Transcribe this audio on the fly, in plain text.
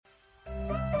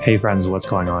Hey friends, what's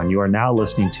going on? You are now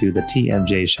listening to the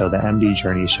TMJ Show, the MD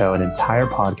Journey Show, an entire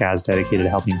podcast dedicated to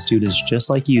helping students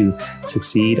just like you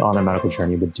succeed on their medical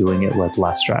journey, but doing it with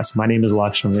less stress. My name is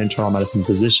Alex. I'm an internal medicine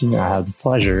physician. I have the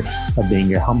pleasure of being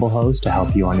your humble host to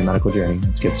help you on your medical journey.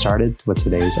 Let's get started with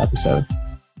today's episode.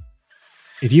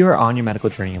 If you are on your medical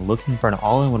journey and looking for an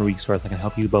all-in-one resource that can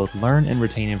help you both learn and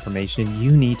retain information,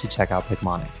 you need to check out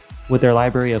Picmonic. With their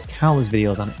library of countless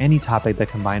videos on any topic that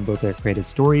combine both their creative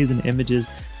stories and images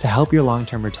to help your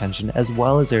long-term retention, as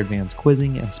well as their advanced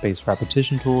quizzing and spaced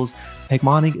repetition tools,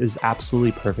 Picmonic is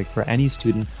absolutely perfect for any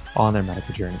student on their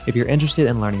medical journey. If you're interested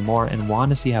in learning more and want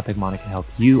to see how Picmonic can help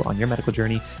you on your medical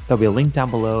journey, there'll be a link down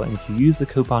below, and if you use the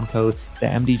coupon code, the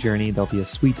MD Journey, there'll be a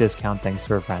sweet discount thanks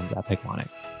to our friends at Picmonic.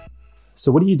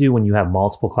 So what do you do when you have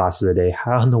multiple classes a day?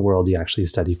 How in the world do you actually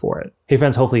study for it? Hey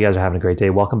friends, hopefully you guys are having a great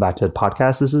day. Welcome back to the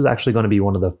podcast. This is actually going to be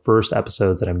one of the first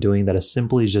episodes that I'm doing that is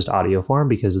simply just audio form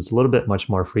because it's a little bit much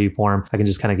more free form. I can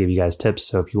just kind of give you guys tips.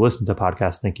 So if you listen to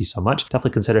podcasts, thank you so much.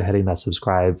 Definitely consider hitting that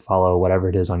subscribe, follow, whatever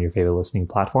it is on your favorite listening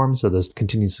platform so this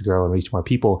continues to grow and reach more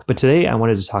people. But today I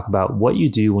wanted to talk about what you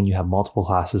do when you have multiple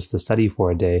classes to study for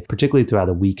a day, particularly throughout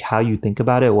the week, how you think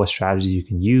about it, what strategies you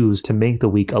can use to make the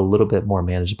week a little bit more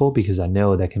manageable, because I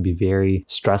know that can be very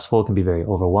stressful, can be very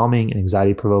overwhelming and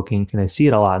anxiety provoking. And I see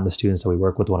it a lot in the students that we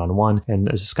work with one-on-one. And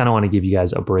I just kind of want to give you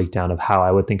guys a breakdown of how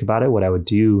I would think about it, what I would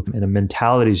do, and a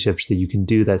mentality shift that you can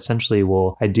do that essentially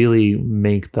will ideally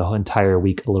make the entire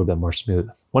week a little bit more smooth.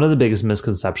 One of the biggest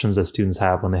misconceptions that students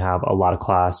have when they have a lot of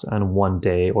class on one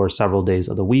day or several days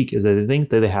of the week is that they think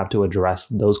that they have to address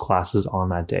those classes on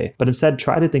that day. But instead,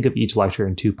 try to think of each lecture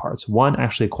in two parts. One,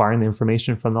 actually acquiring the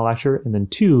information from the lecture, and then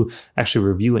two, actually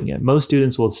reviewing it. Most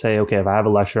students will say, okay, if I have a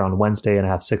lecture on Wednesday and I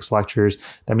have 6 lectures,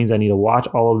 that means I need to watch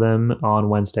all of them on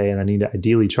Wednesday, and I need to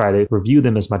ideally try to review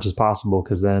them as much as possible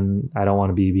because then I don't want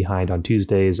to be behind on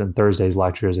Tuesdays and Thursdays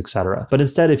lectures, etc. But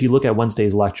instead, if you look at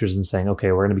Wednesday's lectures and saying,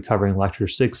 okay, we're going to be covering lecture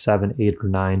 6, 7, 8, or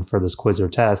 9 for this quiz or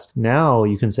test, now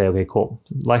you can say, okay, cool.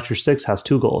 Lecture 6 has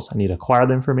 2 goals. I need to acquire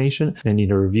the information and I need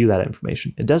to review that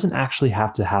information. It doesn't actually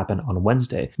have to happen on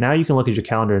Wednesday. Now you can look at your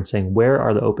calendar and saying, where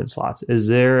are the open slots? Is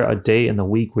there a day in the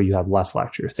week where you have less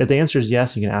lectures? If the answer is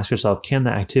yes, you can ask yourself, can the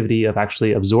activity of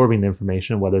actually absorbing the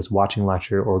information, whether it's watching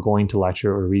lecture or going to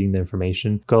lecture or reading the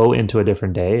information, go into a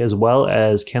different day, as well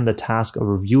as can the task of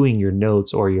reviewing your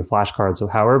notes or your flashcards or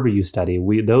however you study,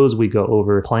 we go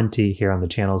over plenty here on the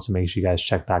channel, so make sure you guys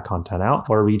check that content out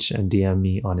or reach and DM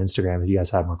me on Instagram if you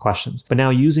guys have more questions. But now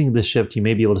using this shift, you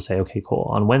may be able to say, okay, cool.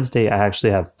 On Wednesday, I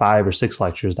actually have 5 or 6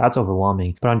 lectures. That's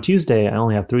overwhelming. But on Tuesday, I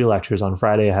only have 3 lectures. On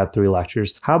Friday, I have 3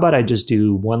 lectures. How about I just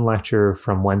do 1 lecture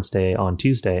from Wednesday on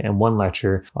Tuesday and 1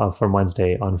 lecture from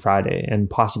Wednesday on Friday, and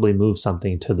possibly move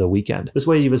something to the weekend. This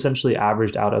way you've essentially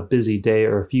averaged out a busy day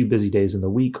or a few busy days in the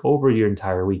week over your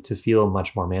entire week to feel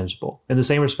much more manageable. In the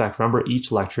same respect, remember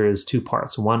each lecture is 2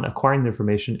 parts. 1, acquiring the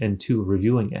information, and 2,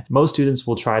 reviewing it. Most students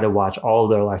will try to watch all of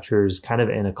their lectures kind of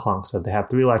in a clunk. So if they have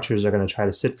 3 lectures, they're going to try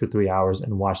to sit for 3 hours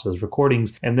and watch those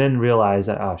recordings and then realize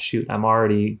that, oh shoot, I'm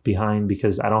already behind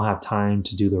because I don't have time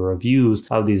to do the reviews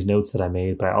of these notes that I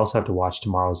made, but I also have to watch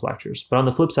tomorrow's lectures. But on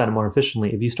the flip side, more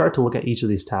efficiently, if you start to look at each of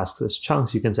these tasks as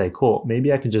chunks, you can say, cool,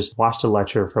 maybe I can just watch the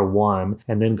lecture for 1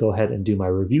 and then go ahead and do my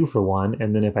review for 1.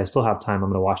 And then if I still have time, I'm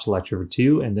going to watch the lecture for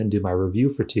 2 and then do my review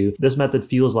for 2. This method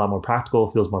feels a lot more practical,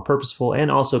 feels more purposeful,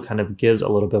 and also kind of gives a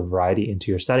little bit of variety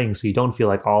into your studying. So you don't feel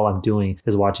like all I'm doing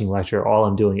is watching lecture, all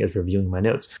I'm doing is reviewing my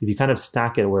notes. If you kind of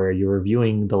stack it where you're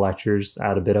reviewing the lectures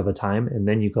at a bit of a time and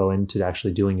then you go into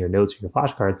actually doing your notes or your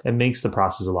flashcards, it makes the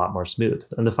process a lot more smooth.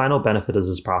 And the final benefit of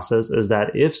this process is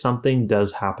that if something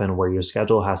does happen where your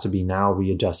schedule has to be now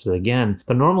readjusted again,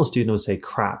 the normal student would say,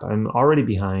 crap, I'm already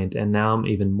behind and now I'm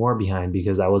even more behind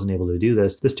because I wasn't able to do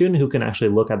this. The student who can actually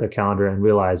look at their calendar and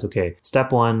realize, okay,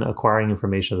 step 1, acquiring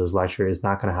information of this lecture is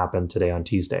not going to happen today on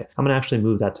Tuesday. I'm going to actually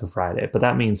move that to Friday. But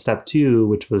that means step 2,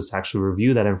 which was to actually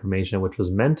review that information, which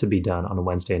was meant to be done on a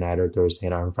Wednesday night or Thursday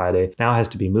night or on Friday, now has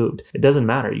to be moved. It doesn't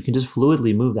matter. You can just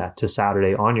fluidly move that to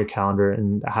Saturday on your calendar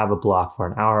and have a block for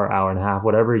an hour, hour and a half,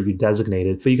 whatever you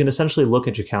designated. But you can essentially look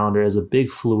at your calendar as a big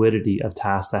fluidity of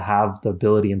tasks that have the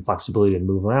ability and flexibility to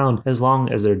move around as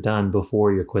long as they're done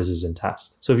before your quizzes and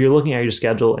tests. So if you're looking at your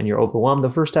schedule and you're overwhelmed, the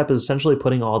first step is essentially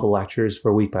putting all the lectures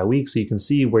for week by week so you can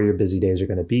see where your busy days are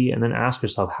going to be, and then ask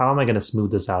yourself, how am I going to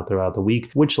smooth this out throughout the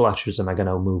week? Which lectures am I going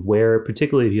to move where?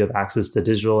 Particularly if you have access to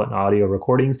digital and audio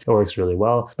recordings, it works really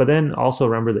well. But then also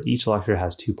remember that each lecture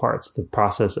has 2 parts: the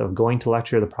process of going to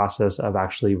lecture, the process of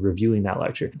actually reviewing that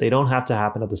lecture. They don't have to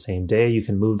happen at the same day. You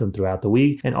can move them throughout the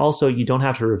week. And also you don't don't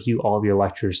have to review all of your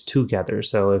lectures together.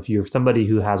 So if you're somebody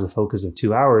who has a focus of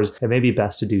 2 hours, it may be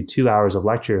best to do 2 hours of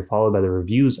lecture followed by the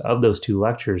reviews of those 2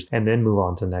 lectures and then move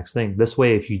on to the next thing. This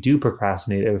way, if you do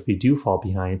procrastinate or if you do fall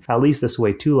behind, at least this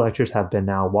way 2 lectures have been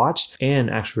now watched and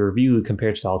actually reviewed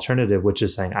compared to the alternative, which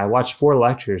is saying I watched 4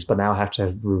 lectures, but now I have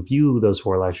to review those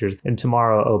 4 lectures. And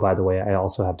tomorrow, oh, by the way, I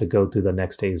also have to go through the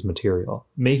next day's material.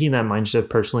 Making that mind shift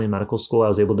personally in medical school, I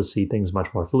was able to see things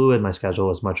much more fluid. My schedule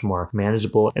was much more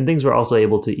manageable and things were also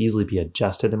able to easily be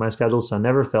adjusted in my schedule. So I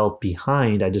never felt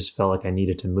behind. I just felt like I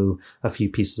needed to move a few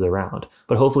pieces around.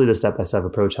 But hopefully the step-by-step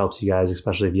approach helps you guys,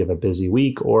 especially if you have a busy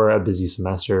week or a busy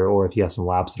semester, or if you have some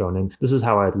labs thrown in. This is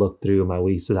how I'd look through my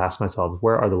weeks to ask myself,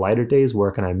 where are the lighter days?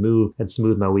 Where can I move and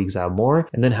smooth my weeks out more?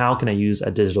 And then how can I use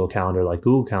a digital calendar like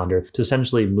Google Calendar to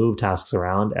essentially move tasks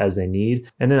around as they need?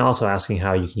 And then also asking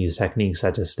how you can use techniques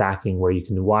such as stacking, where you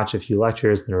can watch a few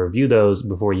lectures and review those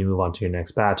before you move on to your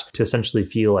next batch to essentially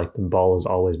feel like the ball is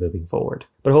always moving forward.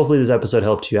 But hopefully this episode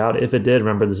helped you out. If it did,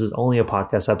 remember this is only a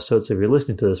podcast episode, so if you're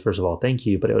listening to this, first of all, thank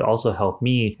you. But it would also help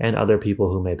me and other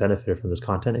people who may benefit from this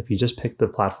content if you just pick the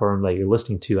platform that you're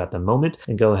listening to at the moment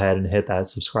and go ahead and hit that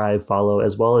subscribe, follow,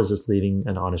 as well as just leaving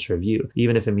an honest review.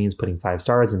 Even if it means putting 5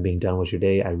 stars and being done with your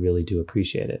day, I really do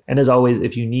appreciate it. And as always,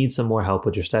 if you need some more help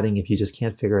with your studying, if you just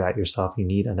can't figure it out yourself, you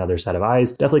need another set of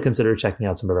eyes, definitely consider checking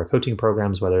out some of our coaching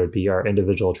programs, whether it be our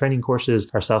individual training courses,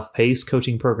 our self-paced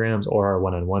coaching programs, or our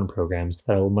one-on-one programs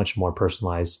that are much more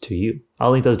personalized to you.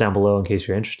 I'll link those down below in case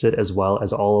you're interested, as well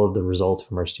as all of the results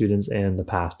from our students in the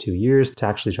past 2 years to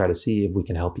actually try to see if we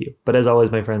can help you. But as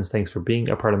always, my friends, thanks for being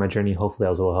a part of my journey. Hopefully I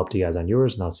was able to help you guys on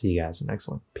yours, and I'll see you guys in the next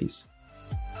one. Peace.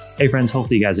 Hey friends,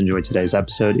 hopefully you guys enjoyed today's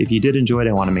episode. If you did enjoy it,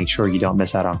 I want to make sure you don't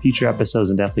miss out on future episodes,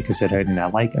 and definitely consider hitting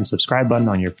that like and subscribe button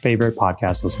on your favorite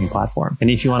podcast listening platform. And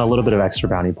if you want a little bit of extra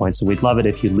bounty points, so we'd love it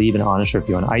if you leave an honest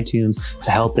review on iTunes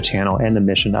to help the channel and the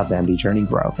mission of the MD Journey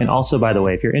grow. And also, by the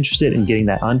way, if you're interested in getting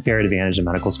that unfair advantage in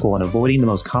medical school and avoiding the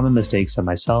most common mistakes that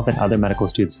myself and other medical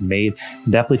students have made,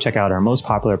 definitely check out our most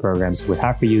popular programs that we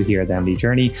have for you here at the MD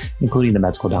Journey, including the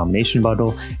Med School Domination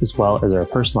Bundle, as well as our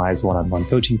personalized one-on-one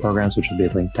coaching programs, which will be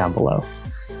linked down below.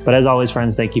 But as always,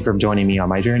 friends, thank you for joining me on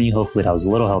my journey. Hopefully that was a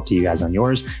little help to you guys on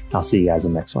yours. I'll see you guys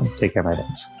in the next one. Take care, my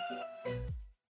friends.